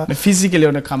hard. know, physically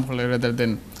on a company rather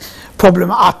than problem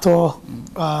ato.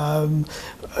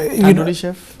 Tandoori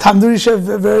chef? Tandoori chef,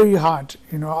 very hard.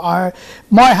 You know, I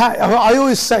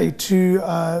always say to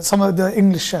some of the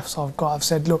English chefs I've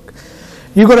said, look,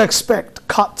 you got to expect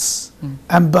cuts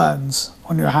and burns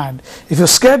on your hand. If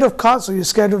you're scared of cuts or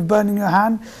you're scared of burning your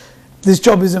hand, this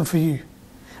job isn't for you.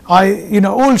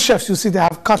 All chefs, you'll see they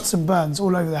have cuts and burns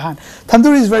all over their hand.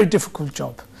 Tandoori is a very difficult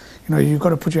job. You've got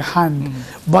to put your hand,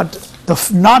 but the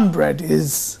naan bread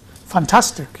is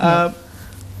fantastic.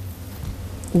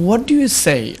 What do you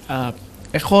say?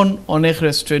 এখন অনেক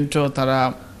রেস্টুরেন্টও তারা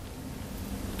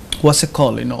what's it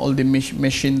called? All the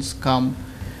machines come,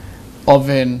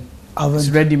 oven. It's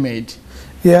ready made.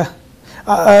 Yeah,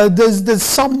 there's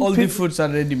some. All the foods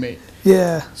are ready made.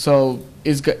 Yeah. So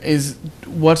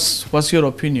what's your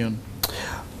opinion?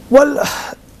 Well,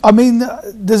 I mean,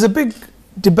 there's a big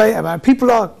debate about it. People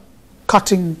are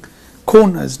cutting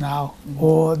corners now,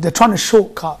 or they're trying to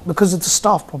shortcut because of the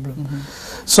staff problem.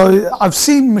 So I've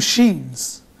seen machines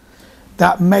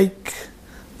that make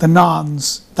the naans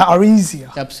that are easier.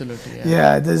 Absolutely.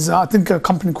 Yeah, there's I think a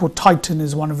company called Titan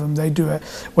is one of them. They do it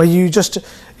where you just,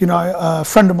 a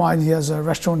friend of mine, he has a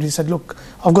restaurant. He said, look,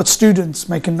 I've got students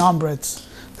making naan breads.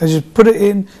 They just put it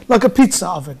in like a pizza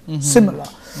oven, similar.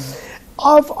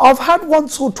 I've had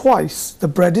once or twice the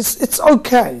bread. It's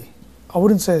okay. I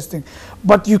wouldn't say it's thing,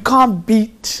 but you can't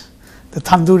beat the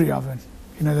tandoori oven.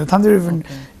 The tandoori oven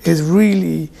is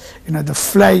really, the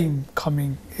flame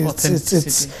coming. It's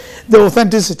the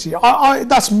authenticity.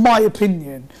 That's my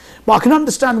opinion. But I can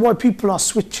understand why people are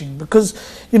switching because,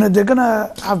 they're going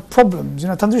to have problems.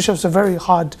 Tandoori chef's a very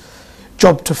hard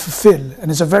job to fulfill and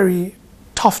it's a very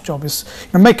tough job. It's,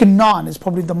 making naan is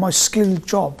probably the most skilled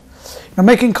job.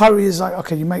 Making curry is like,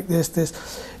 okay, you make this.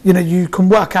 You can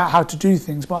work out how to do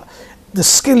things, but the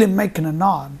skill in making a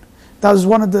naan, that was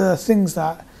one of the things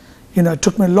that, it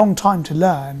took me a long time to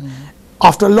learn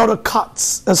after a lot of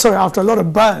after a lot of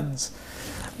burns.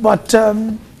 But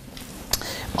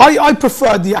I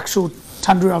prefer the actual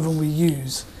tandoori oven we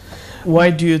use. Why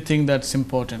do you think that's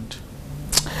important?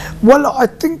 Well, I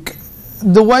think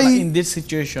the way... in this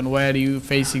situation where you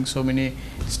facing so many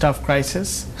staff crisis,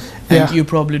 and you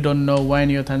probably don't know when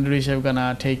your tandoori chef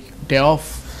gonna take day off.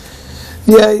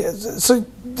 Yeah, so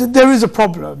there is a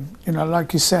problem,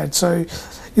 like you said. So,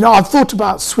 I've thought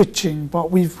about switching, but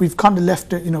we've kind of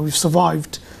left it. We've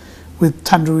survived with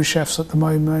tandoori chefs at the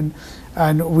moment,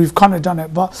 and we've kind of done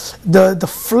it. But the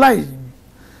flame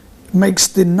makes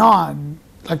the naan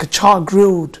like a char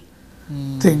grilled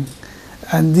thing,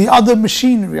 and the other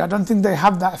machinery, I don't think they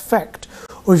have that effect.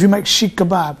 Or if you make sheikh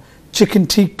kebab, chicken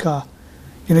tikka,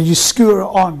 you skewer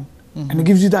it on, and it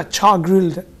gives you that char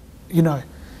grilled,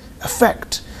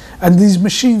 effect. And these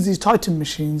machines, these Titan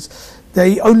machines,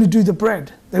 they only do the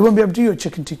bread. They won't be able to do your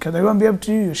chicken tikka. They won't be able to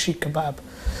do your sheikh kebab.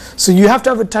 So you have to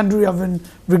have a tandoori oven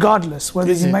regardless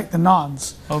whether you make the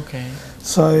naans. Okay.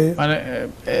 So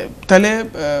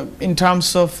in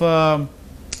terms of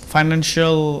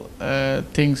financial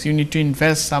things, you need to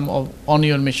invest some on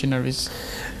your machineries.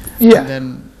 Yeah. And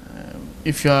then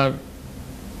if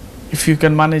you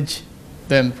can manage,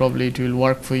 then probably it will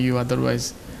work for you.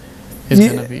 Otherwise, it's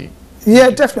gonna be.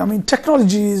 Yeah, definitely. I mean,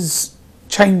 technology is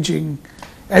changing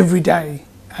every day,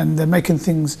 and they're making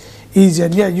things easier.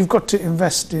 And you've got to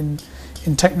invest in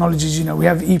technologies. We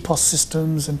have EPOS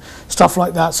systems and stuff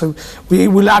like that. So we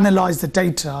will analyze the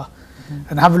data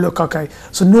and have a look. Okay,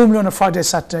 so normally on a Friday,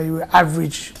 Saturday,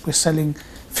 we're selling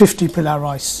 50 pilau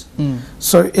rice.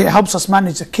 So it helps us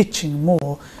manage the kitchen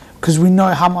more because we know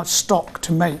how much stock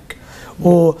to make,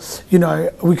 or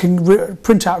we can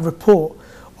print out a report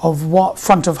of what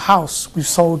front of house we've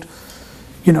sold,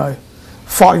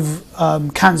 5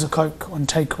 cans of Coke on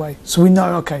takeaway. So we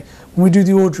know, okay, when we do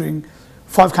the ordering,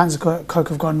 5 cans of Coke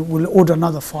have gone, we'll order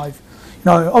another 5.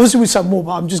 Obviously we sell more,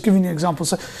 but I'm just giving you an example.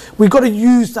 So we've got to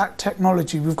use that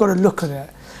technology. We've got to look at it.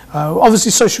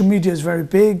 Obviously social media is very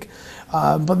big,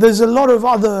 but there's a lot of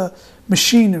other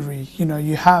machinery.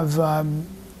 You have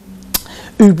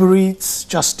Uber Eats,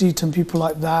 Just Eat and people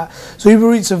like that. So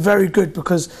Uber Eats are very good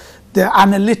because their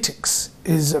analytics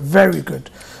is very good.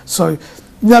 So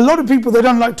a lot of people, they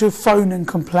don't like to phone and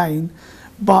complain,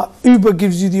 but Uber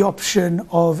gives you the option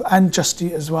of, and Just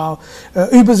Eat as well.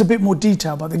 Uber's a bit more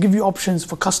detailed, but they give you options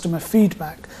for customer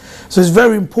feedback. So it's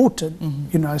very important,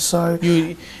 so...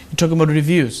 You're talking about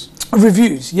reviews?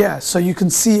 Reviews, yeah. So you can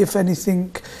see if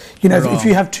anything, if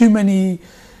you have too many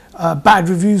bad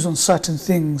reviews on certain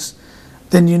things,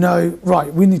 then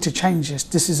right, we need to change this.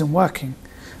 This isn't working.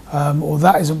 Or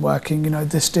that isn't working,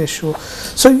 this dish.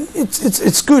 So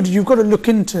it's good. You've got to look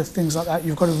into things like that.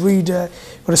 You've got to read it.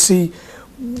 You've got to see.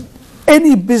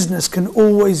 Any business can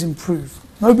always improve.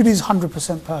 Nobody's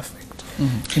 100% perfect.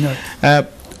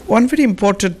 One very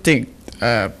important thing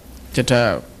that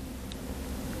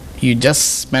you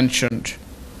just mentioned,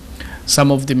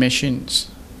 some of the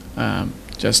machines,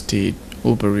 Just Eat,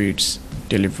 Uber Eats,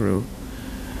 Deliveroo.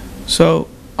 So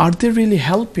are they really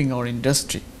helping our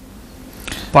industry,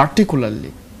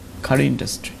 particularly curry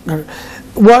industry?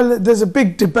 Well, there's a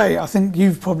big debate. I think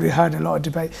you've probably heard a lot of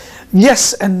debate.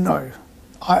 Yes and no.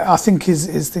 I think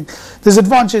is thing. There's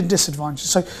advantage and disadvantage.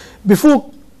 So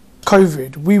before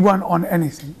COVID, we weren't on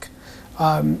anything.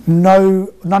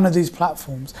 None of these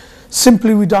platforms.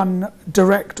 Simply we done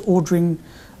direct ordering,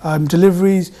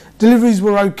 deliveries. Deliveries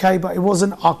were okay, but it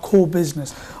wasn't our core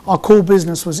business. Our core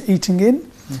business was eating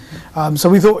in. So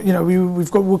we thought, you know,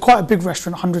 we're quite a big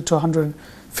restaurant, 100 to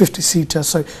 150 seater.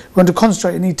 So we wanted to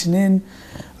concentrate on eating in.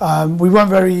 We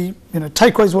weren't very, you know,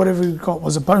 takeaways, whatever we got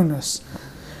was a bonus.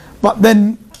 But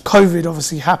then COVID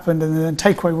obviously happened, and then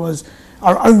takeaway was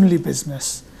our only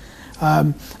business.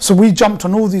 So we jumped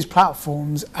on all these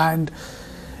platforms, and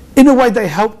in a way they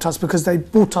helped us because they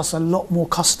brought us a lot more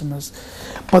customers,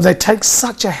 but they take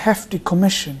such a hefty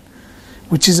commission,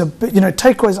 which is a bit, you know,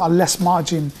 takeaways are less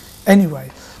margin anyway.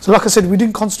 So like I said, we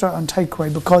didn't concentrate on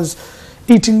takeaway because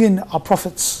eating in, our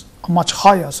profits are much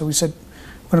higher. So we said,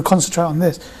 we're going to concentrate on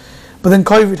this. But then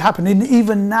COVID happened, and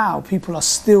even now people are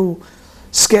still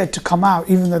scared to come out,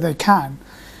 even though they can.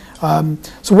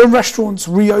 So when restaurants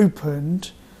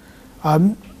reopened,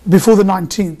 before the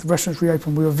 19th, restaurants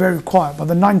reopened, we were very quiet. By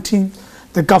the 19th,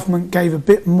 the government gave a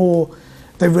bit more,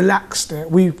 they relaxed it.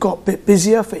 We got a bit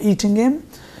busier for eating in.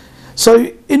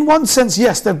 So in one sense,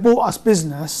 yes, they've bought us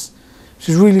business, which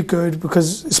is really good,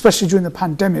 because especially during the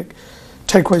pandemic,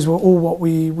 takeaways were all what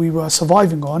we were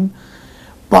surviving on.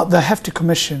 But the hefty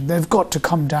commission, they've got to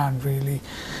come down, really.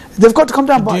 They've got to come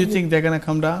down. Do you think they're going to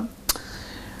come down?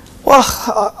 Well,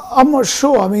 I'm not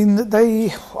sure. I mean,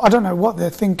 I don't know what they're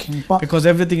thinking. But because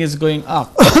everything is going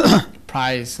up,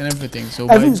 price and everything. So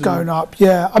everything's going up,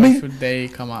 yeah. I mean, should they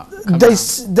come up? They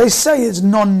say it's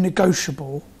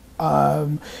non-negotiable.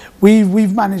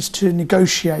 We've managed to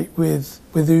negotiate with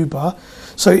Uber.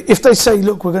 So if they say,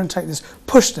 look, we're going to take this,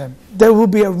 push them. There will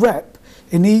be a rep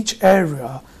in each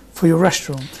area for your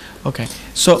restaurant. Okay.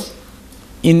 So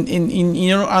in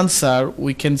your answer,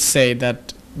 we can say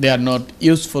that they are not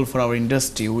useful for our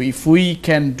industry. If we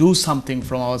can do something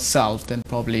from ourselves, then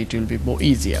probably it will be more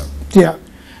easier. Yeah.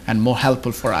 And more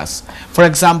helpful for us. For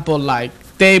example, like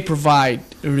they provide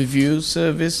a review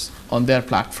service on their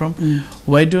platform.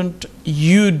 Why don't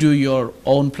you do your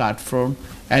own platform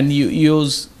and you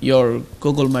use your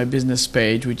Google My Business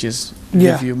page, which is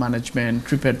review management,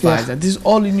 TripAdvisor. This is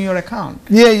all in your account.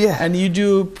 Yeah. And you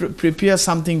do prepare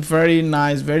something very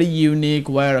nice, very unique,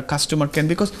 where a customer can,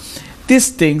 because these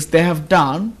things they have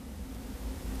done,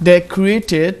 they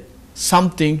created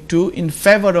something to in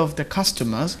favor of the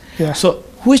customers. Yeah. So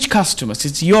which customers?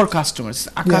 It's your customers,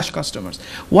 it's Akash customers.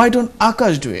 Why don't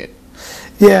Akash do it?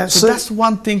 Yeah. So that's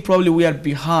one thing probably we are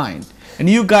behind. And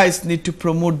you guys need to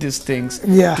promote these things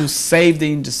to save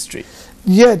the industry.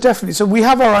 Yeah, definitely. So we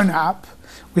have our own app.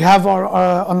 We have our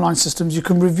online systems. You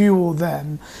can review all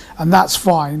them, and that's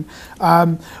fine.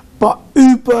 But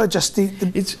Uber just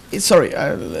it's sorry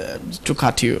to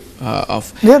cut you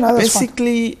off. Yeah, no, that's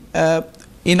basically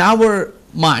in our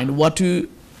mind, what you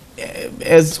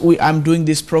I'm doing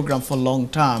this program for a long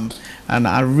time, and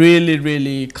I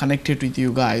really connected with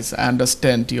you guys. I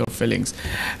understand your feelings.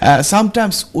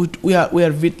 Sometimes we are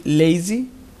a bit lazy.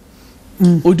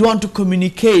 We don't want to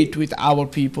communicate with our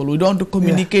people. We don't want to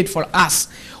communicate for us.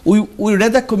 We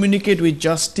rather communicate with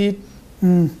Just Eat,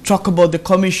 talk about the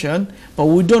commission, but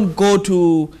we don't go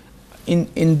to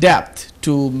in depth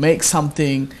to make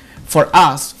something for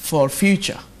us for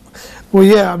future. Well,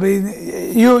 yeah, I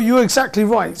mean, you're exactly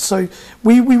right. So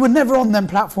we were never on them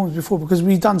platforms before because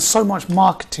we've done so much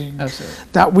marketing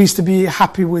that we used to be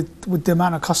happy with the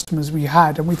amount of customers we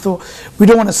had, and we thought we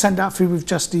don't want to send out food with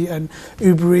Just Eat and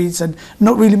Uber Eats and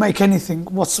not really make anything.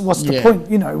 What's the point?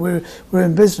 You know, we're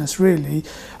in business really,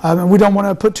 and we don't want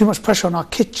to put too much pressure on our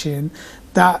kitchen.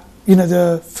 That, you know,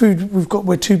 the food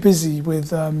we're too busy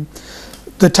with the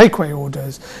takeaway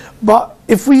orders. But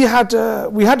if we had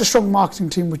a strong marketing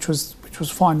team, which was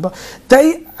fine, but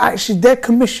their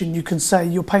commission, you can say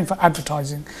you're paying for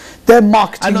advertising. Their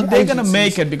marketing, I know they're gonna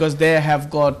make it because they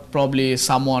have got probably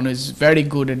someone who's very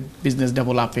good at business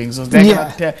developing, so they're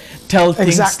gonna tell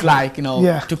things like, you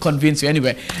know, to convince you.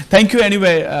 Anyway, thank you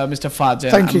anyway, Mr. Fajr.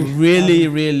 Thank you. I'm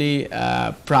really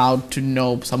proud to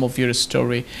know some of your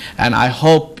story, and I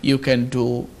hope you can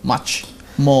do much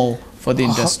more for the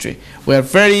industry. We're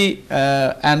very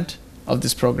end of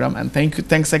this program, and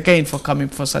thanks again for coming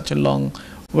for such a long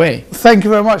way. Thank you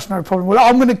very much. No problem. Well,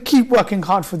 I'm going to keep working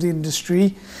hard for the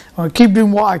industry. I'm going to keep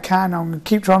doing what I can. I'm going to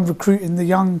keep trying to recruit in the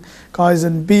young guys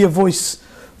and be a voice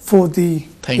for the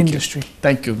Thank industry. you.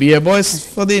 Thank you. Be a voice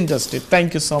for the industry. Thank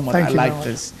you so much. Thank I you like very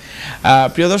this.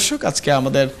 প্রিয় দর্শক, আজকে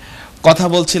আমাদের কথা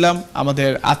বলছিলাম আমাদের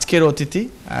আজকের অতিথি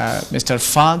mister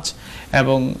ফাজ,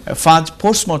 এবং ফাজ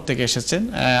পোর্টসমোর থেকে এসেছেন।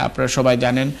 আপনারা সবাই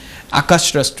জানেন আকাশ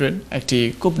রেস্টুরেন্ট একটি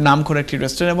খুব নামকরা একটি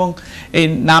রেস্টুরেন্ট, এবং এই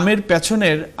নামের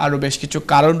পেছনের আরও বেশ কিছু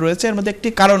কারণ রয়েছে। এর মধ্যে একটি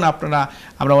কারণ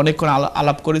আমরা অনেকক্ষণ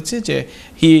আলাপ করেছি যে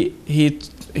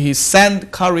হি send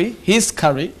his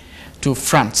curry to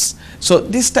France. So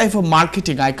this type of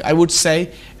marketing, I would say,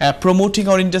 promoting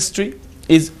our industry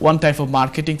is one type of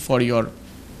marketing for your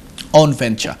own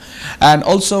venture. And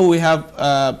also we have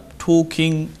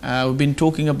we've been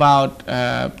talking about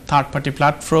third party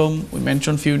platform. We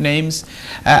mentioned few names.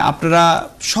 আপনারা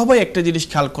সবাই একটা জিনিস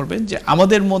খেয়াল করবেন যে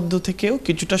আমাদের মধ্য থেকেও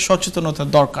কিছুটা সচেতনতা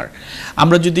দরকার।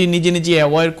 আমরা যদি নিজে নিজে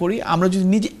অ্যাওয়্যার করি, আমরা যদি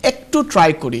নিজে একটু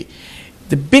ট্রাই করি,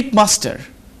 the big master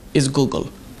is Google.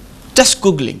 Just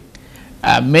googling.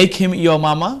 Make him your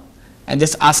mama and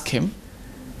just ask him,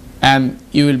 and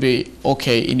you will be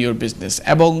okay in your business.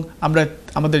 এবং আমরা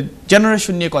আমাদের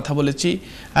জেনারেশন নিয়ে কথা বলেছি।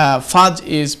 ফাজ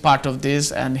is part of this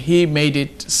and he made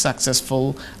it successful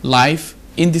life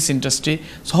in this industry.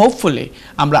 So hopefully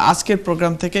আমরা আজকের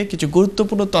programme থেকে কিছু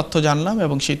গুরুত্বপূর্ণ তথ্য জানলাম,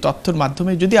 এবং সেই তথ্যের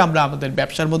মাধ্যমে যদি আমরা আমাদের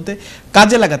ব্যবসার মধ্যে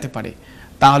কাজে লাগাতে পারি,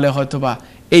 তাহলে হয়তোবা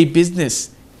এই বিজনেস,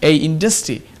 এই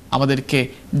ইন্ডাস্ট্রি আমাদেরকে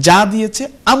যা দিয়েছে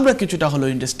আমরা কিছুটা হলো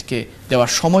ইন্ডাস্ট্রিকে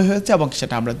দেওয়ার সময় হয়েছে, এবং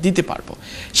সেটা আমরা দিতে পারবো।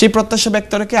 সেই প্রত্যাশা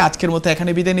ব্যক্ত রেখে আজকের মতো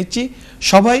এখানে বিদায় নিচ্ছি।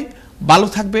 সবাই ভালো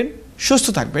থাকবেন, সুস্থ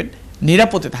থাকবেন,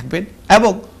 নিরাপদে থাকবেন,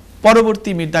 এবং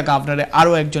পরবর্তী মিট দ্য গভর্নরে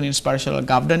আরও একজন ইন্সপিরেশনাল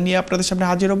গভর্নর নিয়ে আপনাদের সামনে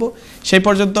হাজির হব। সেই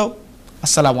পর্যন্ত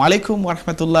আসসালামু আলাইকুম ওয়া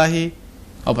রাহমাতুল্লাহি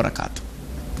ওয়া বারাকাতুহু।